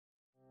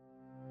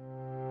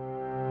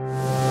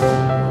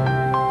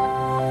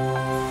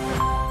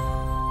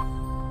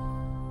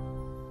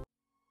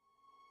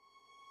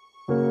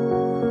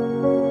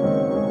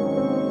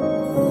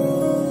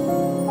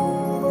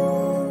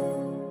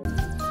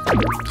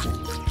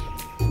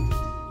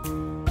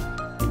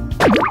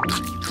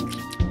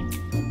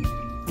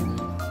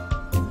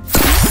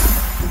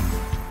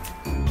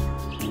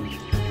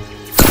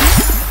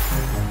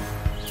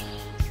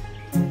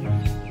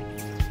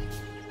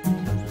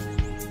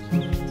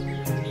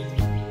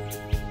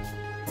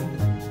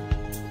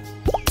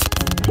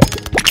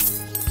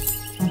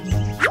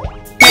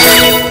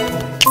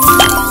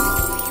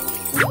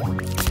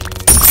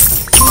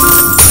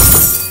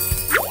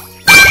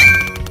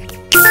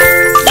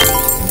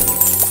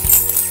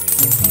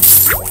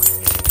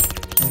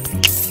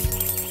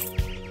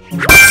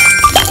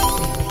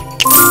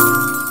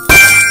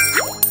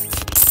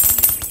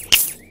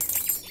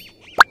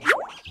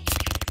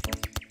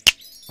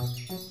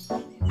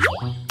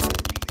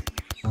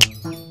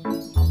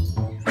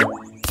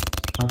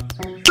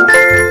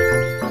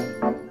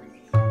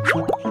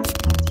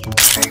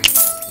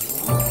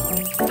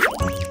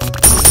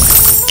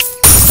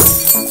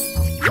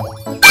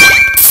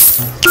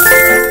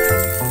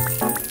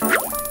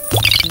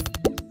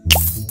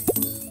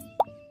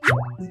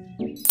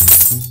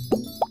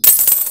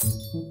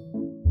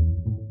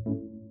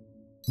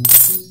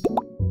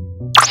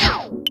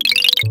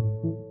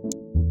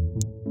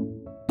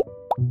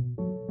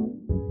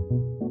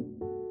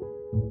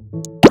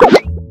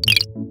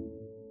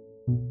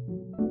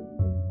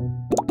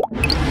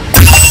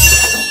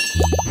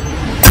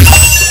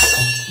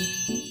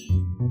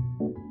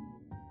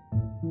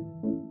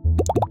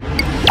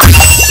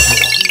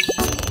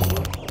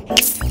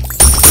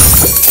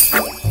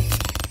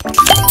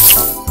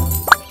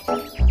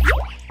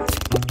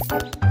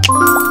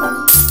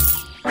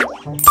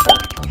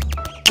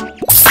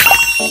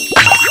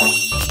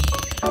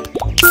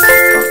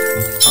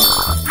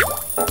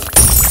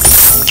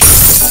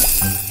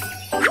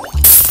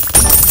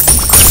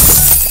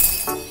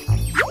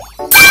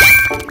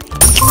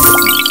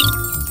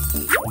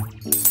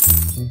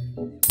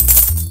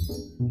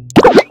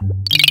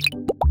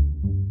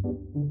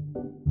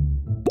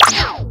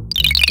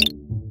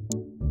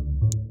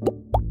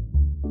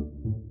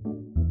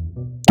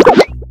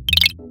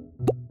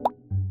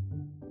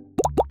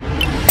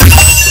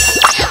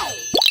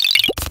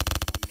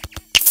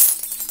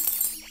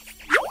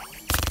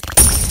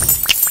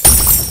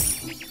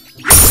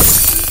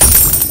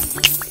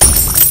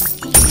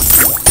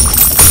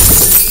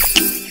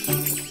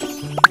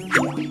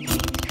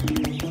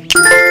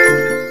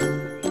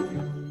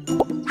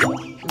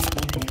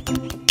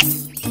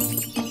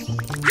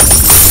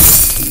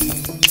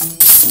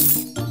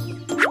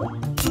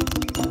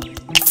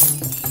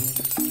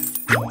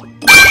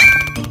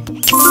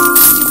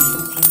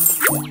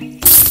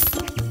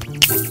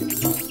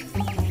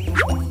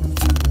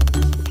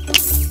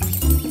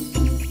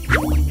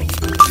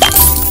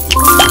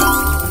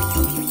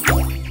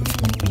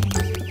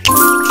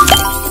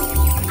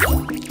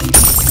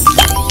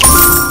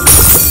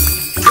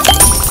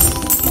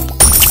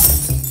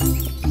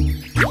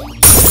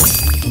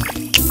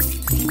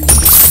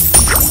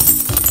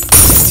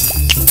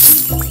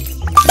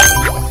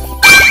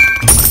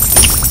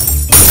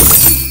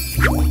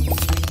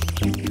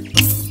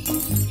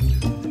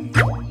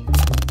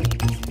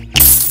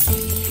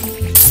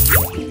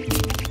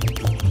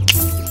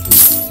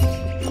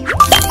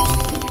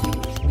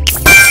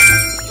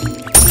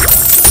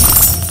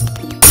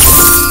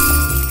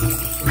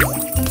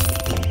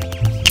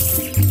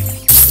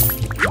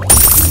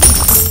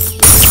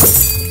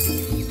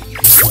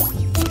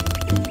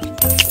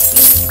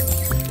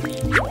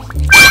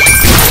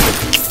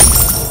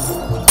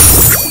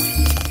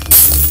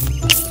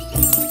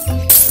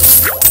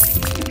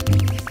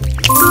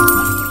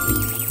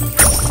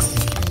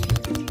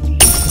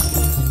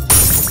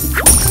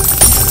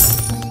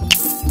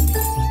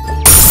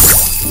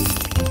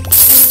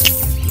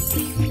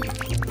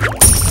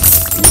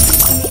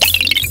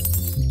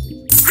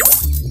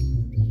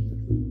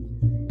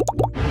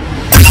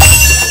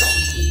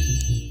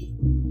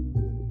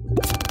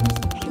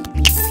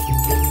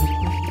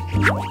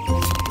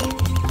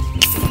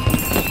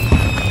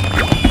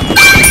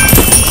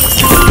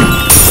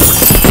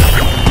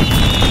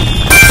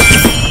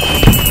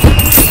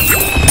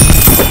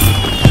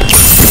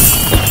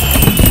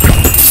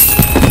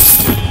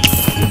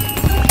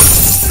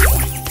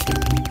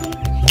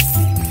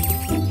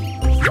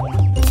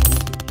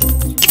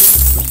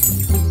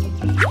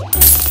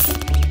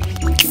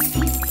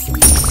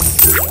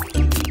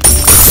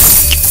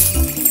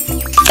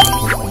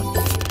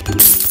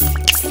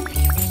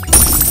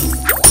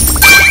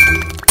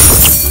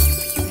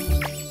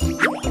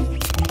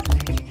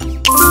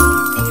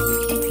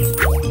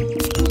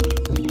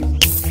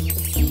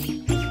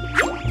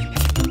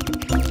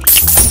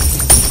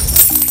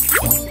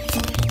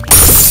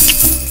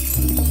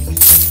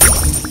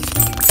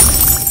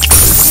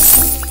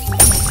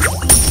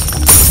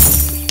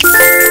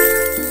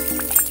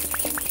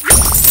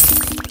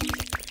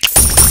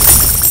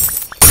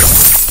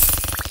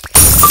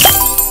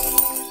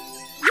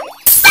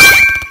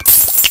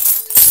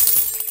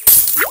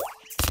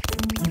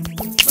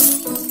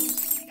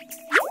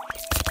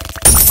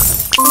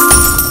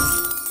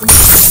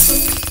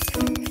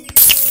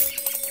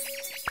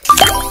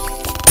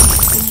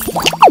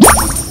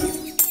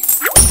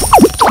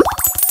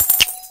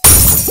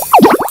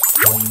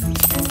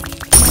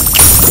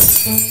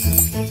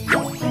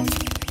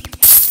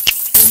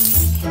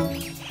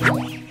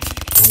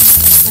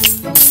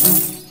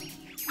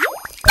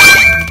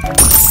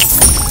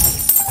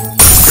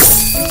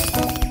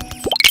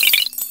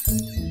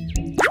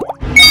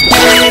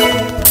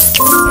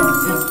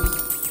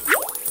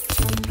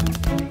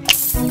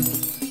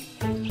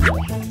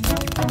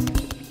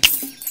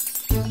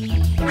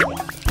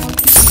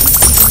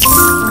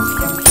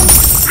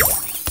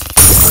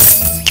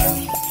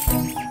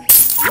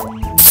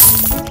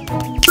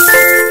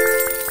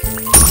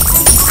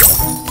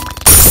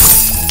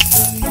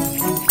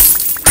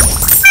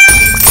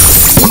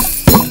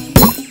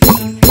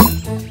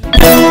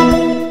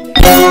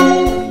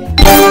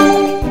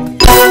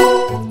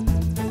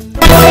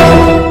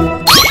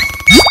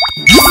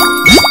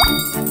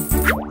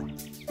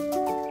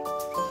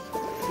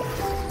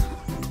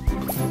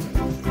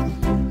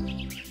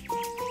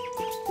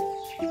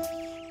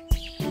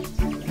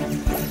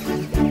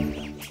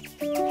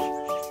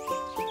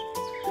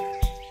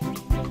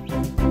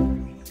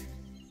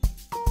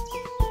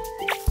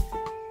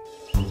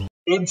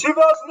In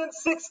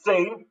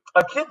 2016,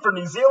 a kid from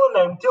New Zealand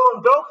named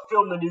Dylan Belk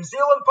filmed the New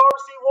Zealand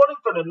piracy warning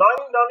from the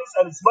 1990s,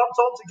 and his mum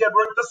told him to get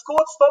rid of the school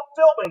and stop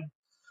filming.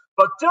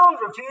 But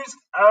Dylan refused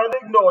and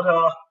ignored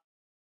her.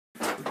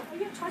 Oh,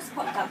 your toast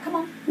popped up. Come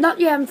on. Not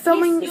yet. I'm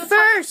filming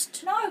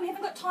first. No, we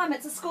haven't got time.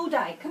 It's a school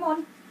day. Come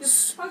on. Your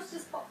toast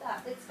just popped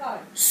up. Let's go.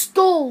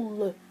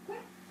 School.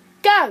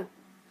 Go.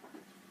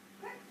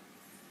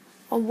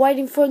 I'm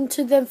waiting for them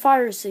to them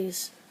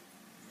viruses.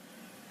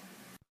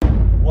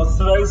 What's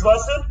today's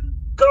lesson?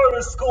 Go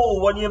to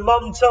school when your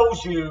mum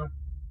tells you.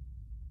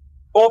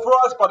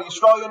 Authorised by the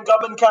Australian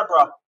Government,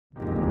 Canberra.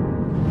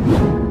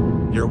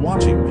 You're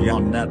watching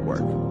Beyond Network,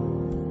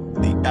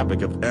 the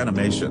epic of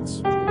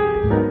animations.